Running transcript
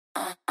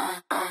Aku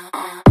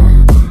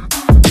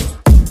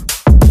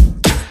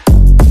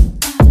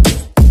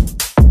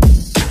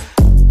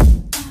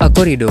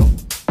Rido.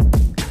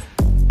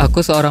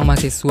 Aku seorang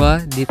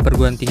mahasiswa di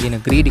perguruan tinggi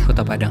negeri di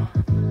Kota Padang.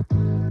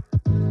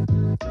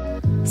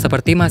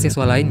 Seperti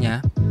mahasiswa lainnya,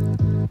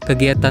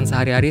 kegiatan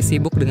sehari-hari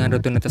sibuk dengan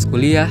rutinitas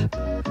kuliah,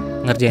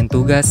 ngerjain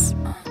tugas,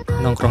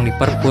 nongkrong di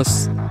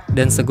perpus,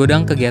 dan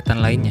segudang kegiatan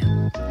lainnya.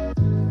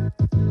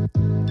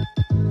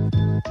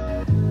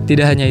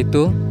 Tidak hanya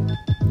itu,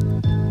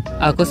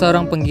 aku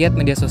seorang penggiat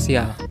media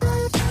sosial.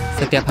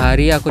 Setiap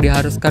hari aku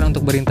diharuskan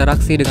untuk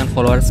berinteraksi dengan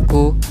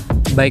followersku,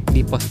 baik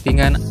di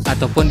postingan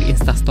ataupun di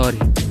Instastory.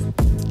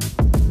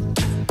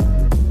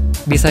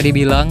 Bisa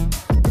dibilang,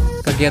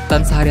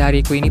 kegiatan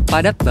sehari-hariku ini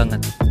padat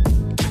banget.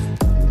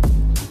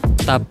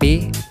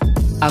 Tapi,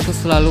 aku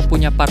selalu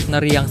punya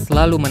partner yang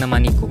selalu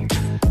menemaniku.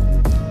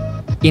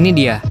 Ini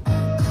dia,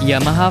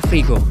 Yamaha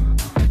Frigo.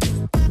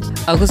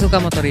 Aku suka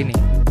motor ini,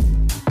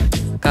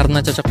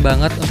 karena cocok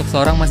banget untuk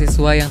seorang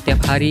mahasiswa yang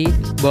tiap hari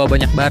bawa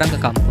banyak barang ke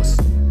kampus.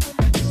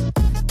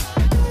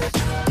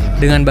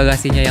 Dengan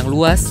bagasinya yang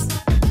luas,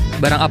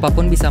 barang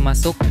apapun bisa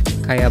masuk,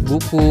 kayak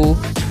buku,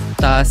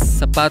 tas,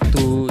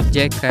 sepatu,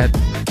 jaket,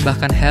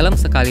 bahkan helm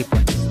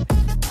sekalipun.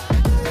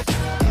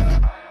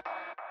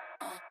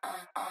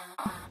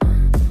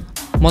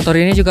 Motor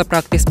ini juga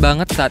praktis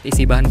banget saat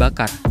isi bahan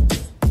bakar,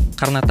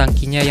 karena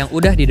tangkinya yang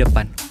udah di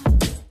depan.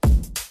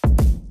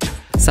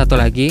 Satu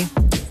lagi,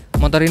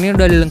 motor ini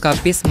udah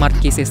dilengkapi smart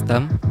key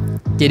system,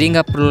 jadi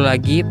nggak perlu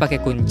lagi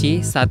pakai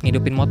kunci saat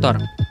ngidupin motor.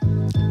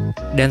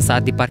 Dan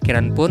saat di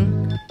parkiran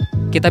pun,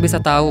 kita bisa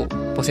tahu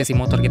posisi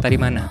motor kita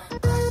di mana.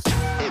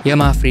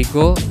 Yamaha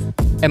Frigo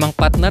emang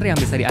partner yang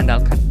bisa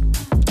diandalkan.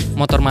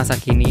 Motor masa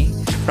kini,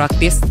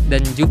 praktis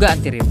dan juga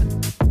anti ribet.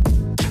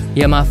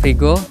 Yamaha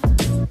Frigo,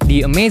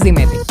 the amazing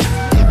matic.